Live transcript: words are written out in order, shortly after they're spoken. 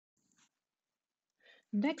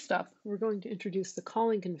Next up, we're going to introduce the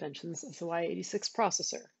calling conventions of the y86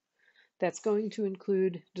 processor. That's going to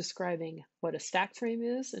include describing what a stack frame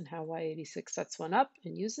is and how y86 sets one up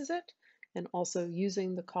and uses it, and also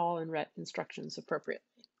using the call and ret instructions appropriately.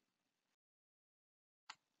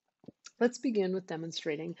 Let's begin with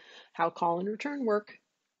demonstrating how call and return work.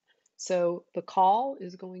 So the call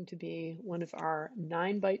is going to be one of our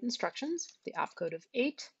 9-byte instructions, the opcode of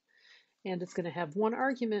 8, and it's going to have one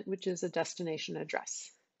argument, which is a destination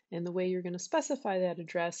address. And the way you're going to specify that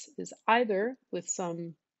address is either with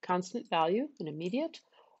some constant value, an immediate,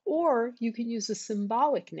 or you can use a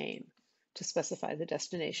symbolic name to specify the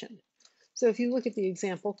destination. So if you look at the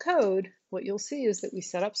example code, what you'll see is that we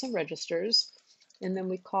set up some registers, and then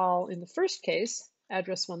we call, in the first case,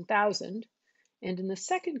 address 1000, and in the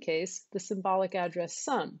second case, the symbolic address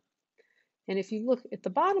sum. And if you look at the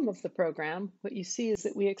bottom of the program, what you see is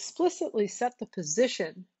that we explicitly set the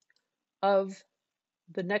position of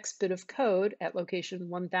the next bit of code at location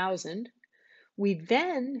 1000. We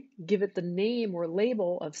then give it the name or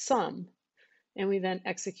label of sum, and we then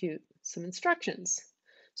execute some instructions.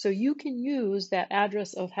 So you can use that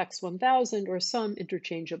address of hex 1000 or sum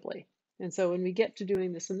interchangeably. And so when we get to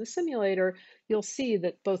doing this in the simulator, you'll see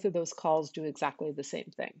that both of those calls do exactly the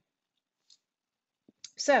same thing.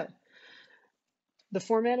 So the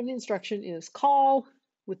format of the instruction is call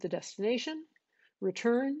with the destination.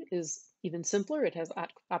 Return is even simpler. It has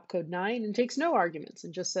opcode 9 and takes no arguments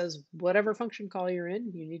and just says whatever function call you're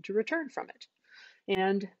in, you need to return from it.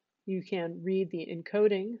 And you can read the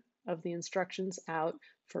encoding of the instructions out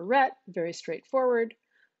for ret, very straightforward.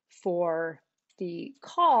 For the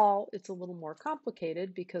call, it's a little more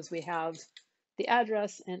complicated because we have the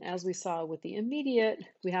address, and as we saw with the immediate,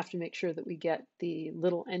 we have to make sure that we get the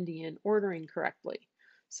little endian ordering correctly.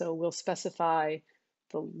 So we'll specify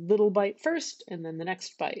the little byte first and then the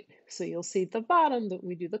next byte. So you'll see at the bottom that when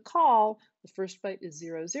we do the call, the first byte is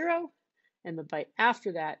 00, and the byte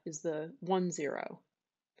after that is the 10.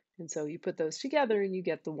 And so you put those together and you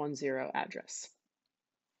get the 10 address.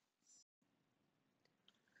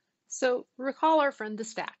 So recall our friend the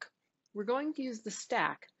stack. We're going to use the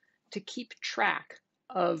stack to keep track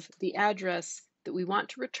of the address that we want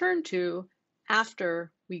to return to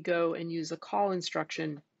after we go and use a call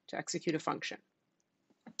instruction to execute a function.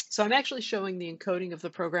 So I'm actually showing the encoding of the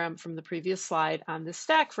program from the previous slide on this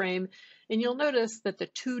stack frame, and you'll notice that the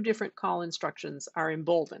 2 different call instructions are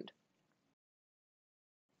emboldened.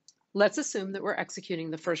 Let's assume that we're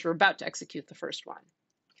about to execute the first one.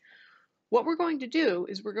 What we're going to do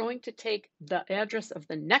is we're going to take the address of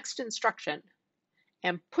the next instruction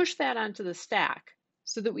and push that onto the stack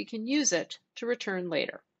so that we can use it to return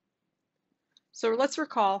later. So let's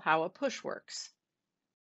recall how a push works.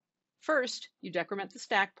 First, you decrement the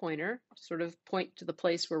stack pointer to sort of point to the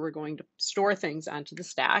place where we're going to store things onto the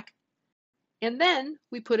stack. And then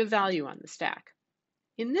we put a value on the stack.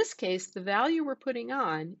 In this case, the value we're putting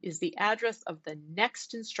on is the address of the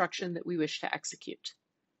next instruction that we wish to execute.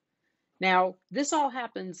 Now, this all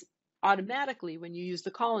happens automatically when you use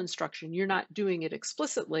the call instruction. You're not doing it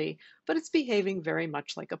explicitly, but it's behaving very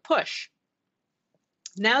much like a push.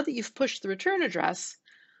 Now that you've pushed the return address,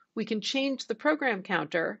 we can change the program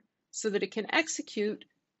counter so that it can execute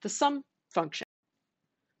the sum function.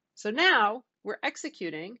 So now we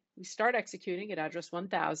start executing at address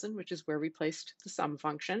 1000, which is where we placed the sum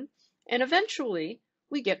function, and eventually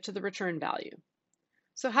we get to the return value.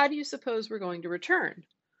 So how do you suppose we're going to return?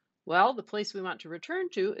 Well, the place we want to return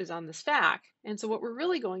to is on the stack, and so what we're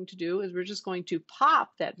really going to do is we're just going to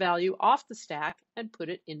pop that value off the stack and put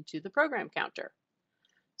it into the program counter.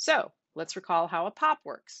 So let's recall how a pop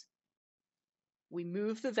works. We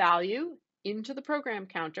move the value into the program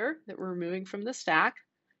counter that we're removing from the stack,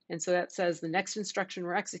 and so that says the next instruction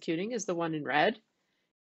we're executing is the one in red.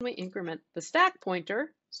 And we increment the stack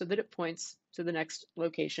pointer so that it points to the next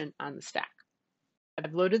location on the stack.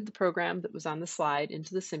 I've loaded the program that was on the slide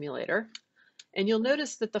into the simulator, and you'll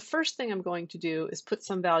notice that the first thing I'm going to do is put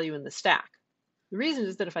some value in the stack. The reason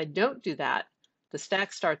is that if I don't do that, the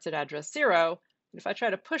stack starts at address 0, and if I try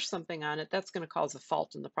to push something on it, that's going to cause a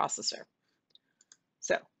fault in the processor.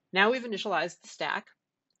 So now we've initialized the stack.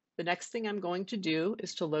 The next thing I'm going to do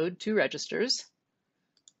is to load 2 registers.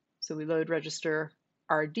 So we load register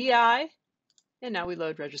RDI, and now we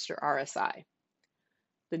load register RSI.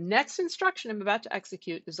 The next instruction I'm about to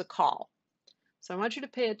execute is a call. So I want you to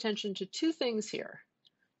pay attention to 2 things here.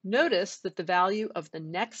 Notice that the value of the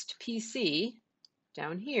next PC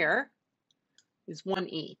down here is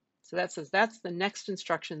 1E. So that says that's the next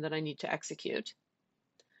instruction that I need to execute.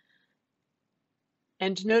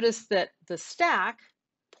 And notice that the stack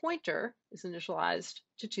pointer is initialized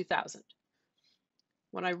to 2000.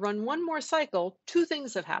 when I run one more cycle, two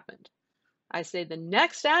things have happened. I say the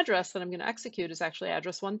next address that I'm going to execute is actually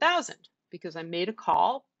address 1000 because I made a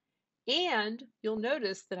call, and you'll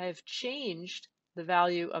notice that I've changed the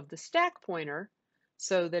value of the stack pointer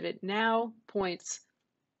so that it now points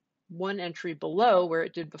one entry below where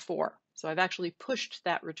it did before. So I've actually pushed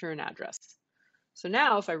that return address. So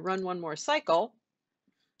now if I run one more cycle,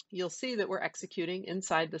 you'll see that we're executing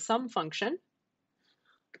inside the sum function.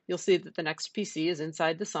 You'll see that the next PC is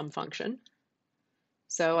inside the sum function.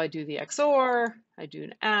 So I do the XOR, I do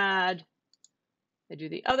an add, I do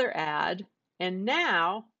the other add, and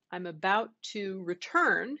now I'm about to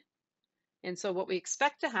return. And so what we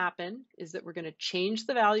expect to happen is that we're going to change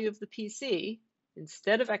the value of the PC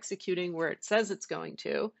instead of executing where it says it's going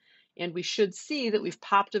to, and we should see that we've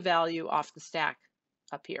popped a value off the stack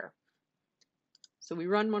up here. So we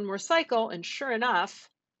run one more cycle, and sure enough,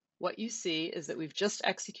 what you see is that we've just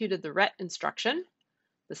executed the ret instruction.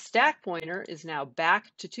 The stack pointer is now back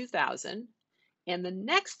to 2000, and the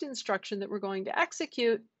next instruction that we're going to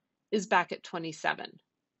execute is back at 27.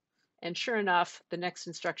 And sure enough, the next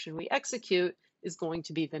instruction we execute is going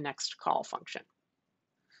to be the next call function.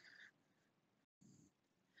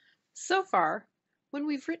 So far, when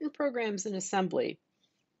we've written programs in assembly,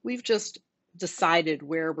 we've just decided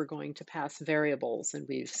where we're going to pass variables, and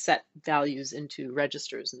we've set values into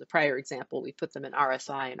registers. In the prior example, we put them in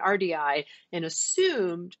RSI and RDI and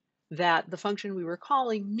assumed that the function we were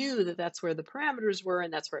calling knew that that's where the parameters were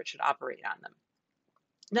and that's where it should operate on them.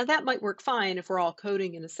 Now that might work fine if we're all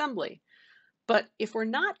coding in assembly, but if we're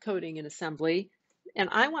not coding in assembly and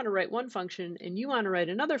I want to write one function and you want to write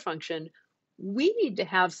another function, we need to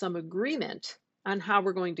have some agreement on how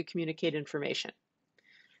we're going to communicate information.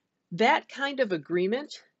 That kind of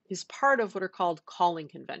agreement is part of what are called calling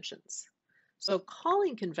conventions. So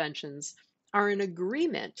calling conventions are an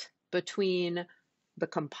agreement between the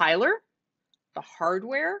compiler, the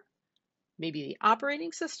hardware, maybe the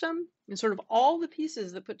operating system, and sort of all the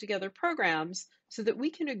pieces that put together programs so that we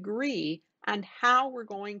can agree on how we're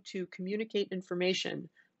going to communicate information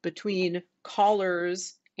between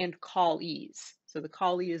callers and callees. So the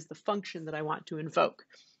callee is the function that I want to invoke.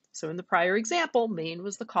 So in the prior example, main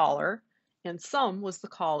was the caller and sum was the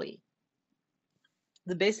callee.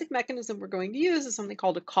 The basic mechanism we're going to use is something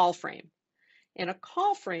called a call frame. And a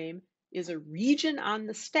call frame is a region on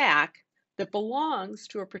the stack that belongs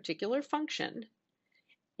to a particular function,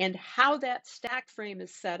 and how that stack frame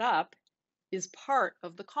is set up is part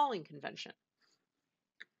of the calling convention.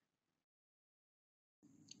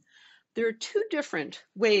 There are two different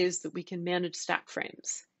ways that we can manage stack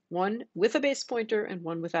frames, one with a base pointer and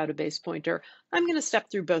one without a base pointer. I'm going to step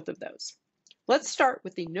through both of those. Let's start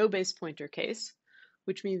with the no base pointer case,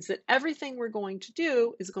 which means that everything we're going to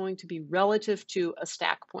do is going to be relative to a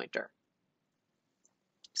stack pointer.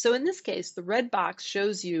 So in this case, the red box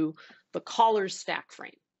shows you the caller's stack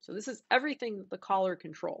frame. So this is everything that the caller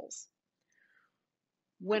controls.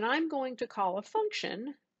 When I'm going to call a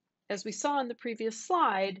function, as we saw in the previous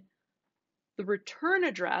slide, the return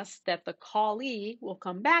address that the callee will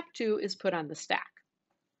come back to is put on the stack.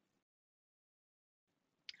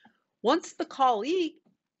 Once the callee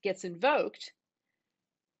gets invoked,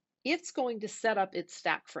 it's going to set up its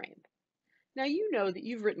stack frame. Now you know that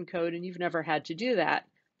you've written code and you've never had to do that.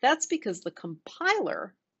 That's because the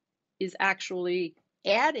compiler is actually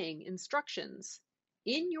adding instructions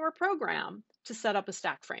in your program to set up a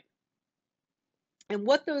stack frame. And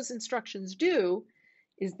what those instructions do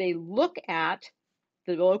is they look at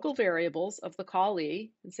the local variables of the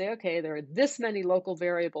callee and say, okay, there are this many local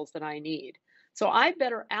variables that I need. So I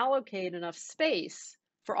better allocate enough space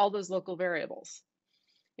for all those local variables.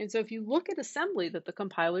 And so if you look at assembly that the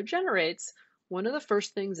compiler generates, one of the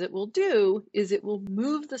first things it will do is it will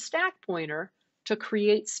move the stack pointer to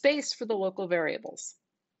create space for the local variables.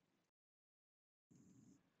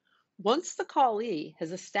 Once the callee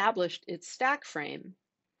has established its stack frame,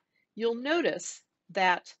 you'll notice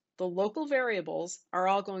that the local variables are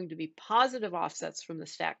all going to be positive offsets from the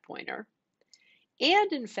stack pointer.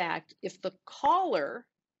 And in fact, if the caller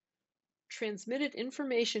transmitted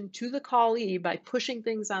information to the callee by pushing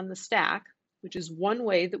things on the stack, which is one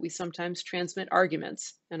way that we sometimes transmit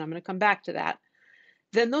arguments, and I'm going to come back to that,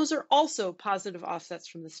 then those are also positive offsets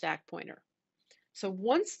from the stack pointer. So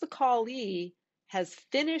once the callee has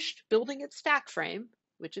finished building its stack frame,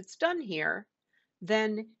 which it's done here,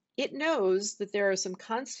 then it knows that there are some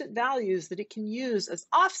constant values that it can use as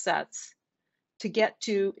offsets to get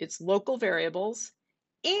to its local variables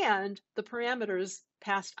and the parameters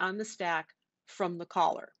passed on the stack from the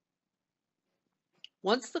caller.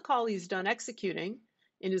 Once the callee is done executing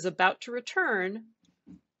and is about to return,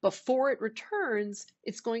 before it returns,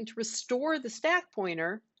 it's going to restore the stack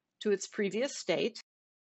pointer to its previous state.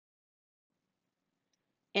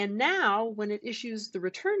 And now, when it issues the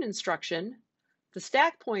return instruction, the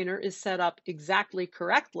stack pointer is set up exactly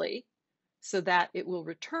correctly so that it will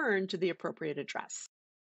return to the appropriate address.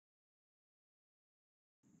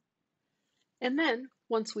 And then,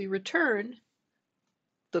 once we return,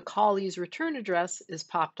 the callee's return address is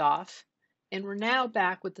popped off, and we're now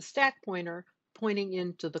back with the stack pointer pointing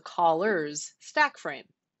into the caller's stack frame.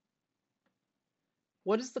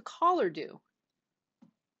 What does the caller do?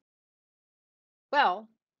 Well,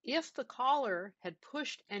 if the caller had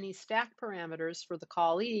pushed any stack parameters for the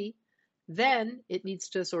callee, then it needs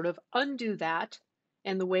to sort of undo that.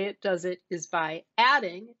 And the way it does it is by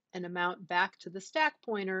adding an amount back to the stack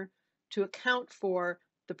pointer to account for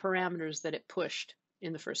the parameters that it pushed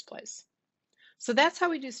in the first place. So that's how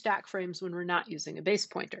we do stack frames when we're not using a base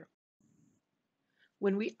pointer.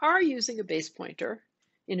 When we are using a base pointer,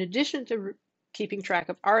 in addition to keeping track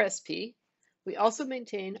of RSP, we also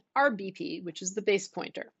maintain RBP, which is the base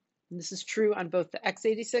pointer. And this is true on both the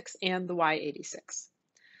x86 and the y86.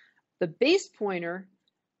 The base pointer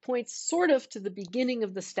points sort of to the beginning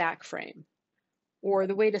of the stack frame, or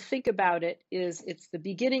the way to think about it is it's the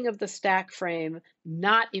beginning of the stack frame,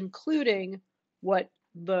 not including what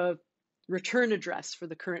the return address for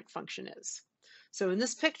the current function is. So in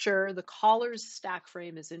this picture, the caller's stack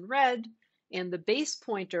frame is in red, and the base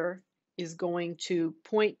pointer is going to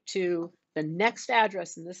point to the next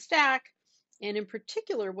address in the stack. And in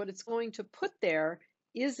particular, what it's going to put there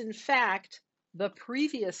is, in fact, the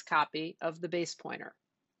previous copy of the base pointer.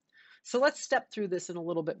 So let's step through this in a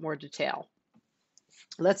little bit more detail.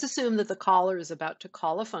 Let's assume that the caller is about to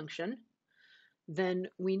call a function. Then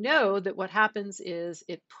we know that what happens is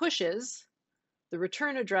it pushes the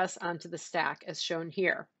return address onto the stack as shown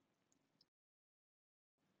here.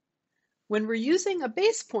 When we're using a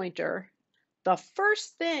base pointer, the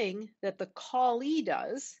first thing that the callee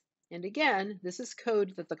does, and again, this is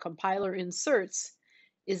code that the compiler inserts,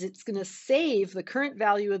 is it's going to save the current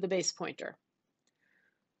value of the base pointer.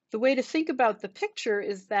 The way to think about the picture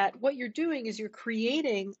is that what you're doing is you're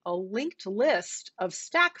creating a linked list of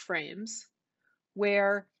stack frames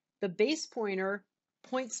where the base pointer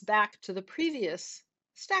points back to the previous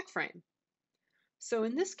stack frame. So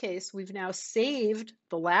in this case, we've now saved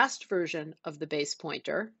the last version of the base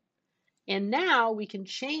pointer, and now we can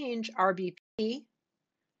change RBP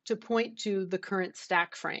to point to the current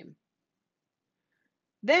stack frame.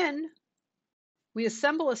 Then we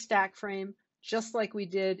assemble a stack frame just like we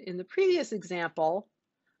did in the previous example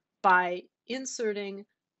by inserting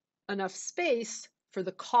enough space for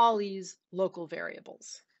the callee's local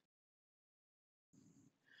variables.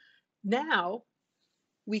 Now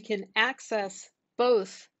we can access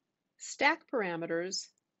both stack parameters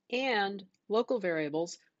and local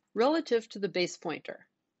variables relative to the base pointer.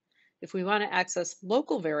 If we want to access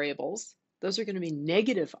local variables, those are going to be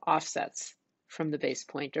negative offsets from the base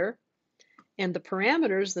pointer, and the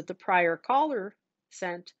parameters that the prior caller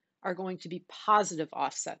sent are going to be positive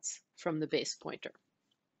offsets from the base pointer.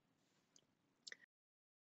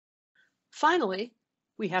 Finally,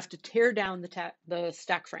 we have to tear down the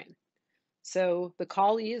stack frame. So the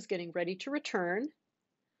callee is getting ready to return.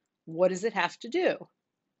 What does it have to do?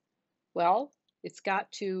 Well, it's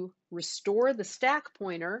got to restore the stack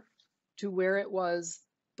pointer to where it was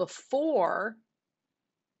before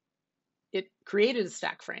it created a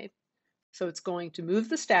stack frame. So it's going to move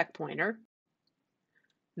the stack pointer.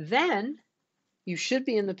 Then you should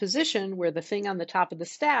be in the position where the thing on the top of the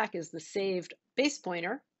stack is the saved base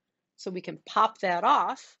pointer. So we can pop that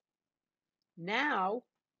off. Now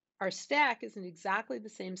our stack is in exactly the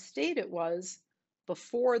same state it was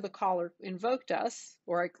before the caller invoked us,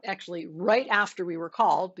 or actually right after we were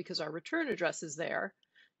called, because our return address is there.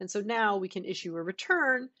 And so now we can issue a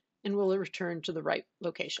return, and we'll return to the right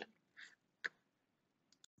location.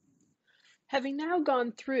 Having now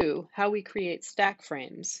gone through how we create stack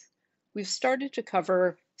frames, we've started to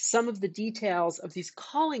cover some of the details of these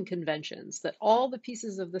calling conventions that all the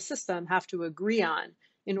pieces of the system have to agree on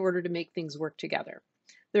in order to make things work together.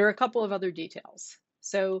 There are a couple of other details.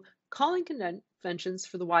 So calling conventions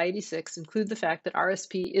for the y86 include the fact that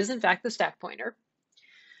RSP is in fact the stack pointer.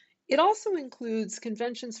 It also includes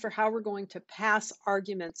conventions for how we're going to pass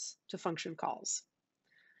arguments to function calls.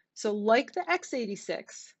 So like the x86,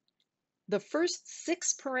 the first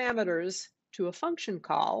 6 parameters to a function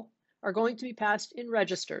call are going to be passed in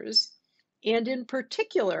registers, and in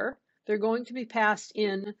particular, they're going to be passed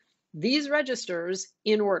in these registers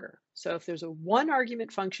in order. So if there's a 1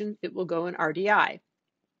 argument function, it will go in RDI.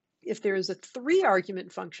 If there is a 3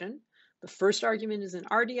 argument function, The first argument is an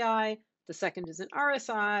RDI, the second is an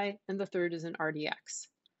RSI, and the third is an RDX.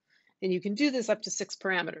 And you can do this up to 6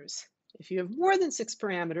 parameters. If you have more than 6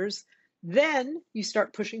 parameters, then you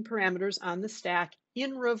start pushing parameters on the stack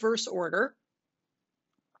in reverse order.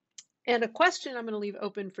 And a question I'm going to leave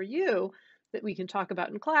open for you that we can talk about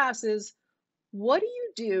in class is, what do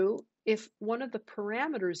you do if one of the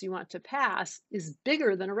parameters you want to pass is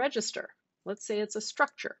bigger than a register? Let's say it's a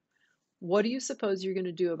structure. What do you suppose you're going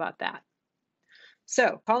to do about that?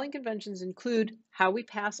 So calling conventions include how we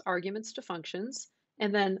pass arguments to functions,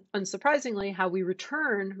 and then unsurprisingly, how we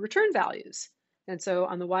return values. And so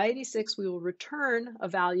on the y86, we will return a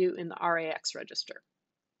value in the RAX register.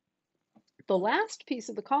 The last piece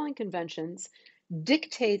of the calling conventions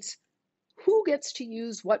dictates who gets to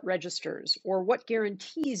use what registers or what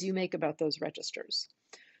guarantees you make about those registers.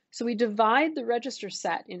 So we divide the register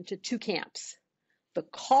set into 2 camps, the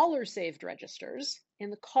caller saved registers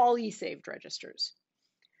and the callee saved registers.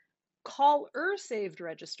 Caller saved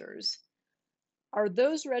registers are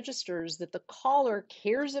those registers that the caller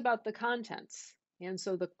cares about the contents. And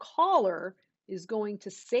so the caller is going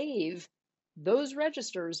to save those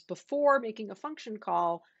registers before making a function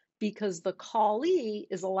call because the callee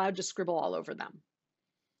is allowed to scribble all over them.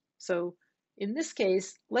 So in this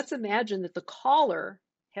case, let's imagine that the caller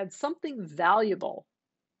had something valuable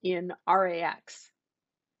in RAX.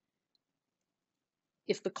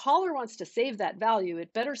 If the caller wants to save that value,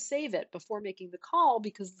 it better save it before making the call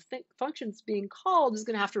because the function's being called is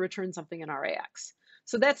going to have to return something in RAX.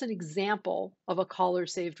 So that's an example of a caller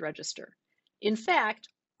saved register. In fact,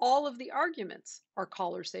 all of the arguments are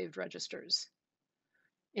caller saved registers.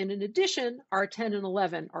 And in addition, R10 and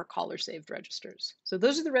 11 are caller saved registers. So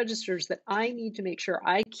those are the registers that I need to make sure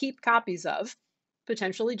I keep copies of,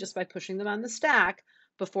 potentially just by pushing them on the stack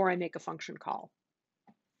before I make a function call.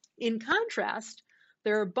 In contrast,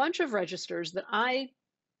 there are a bunch of registers that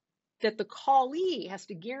the callee has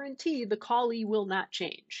to guarantee the callee will not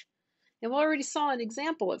change. And we already saw an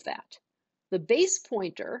example of that. The base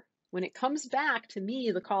pointer, when it comes back to me,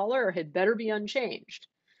 the caller, had better be unchanged.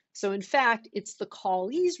 So in fact, it's the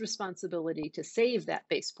callee's responsibility to save that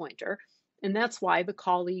base pointer, and that's why the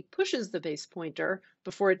callee pushes the base pointer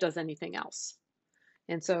before it does anything else.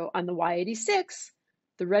 And so on the y86,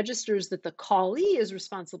 the registers that the callee is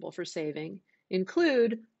responsible for saving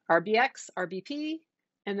include RBX, RBP,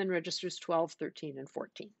 and then registers 12, 13, and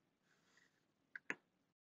 14.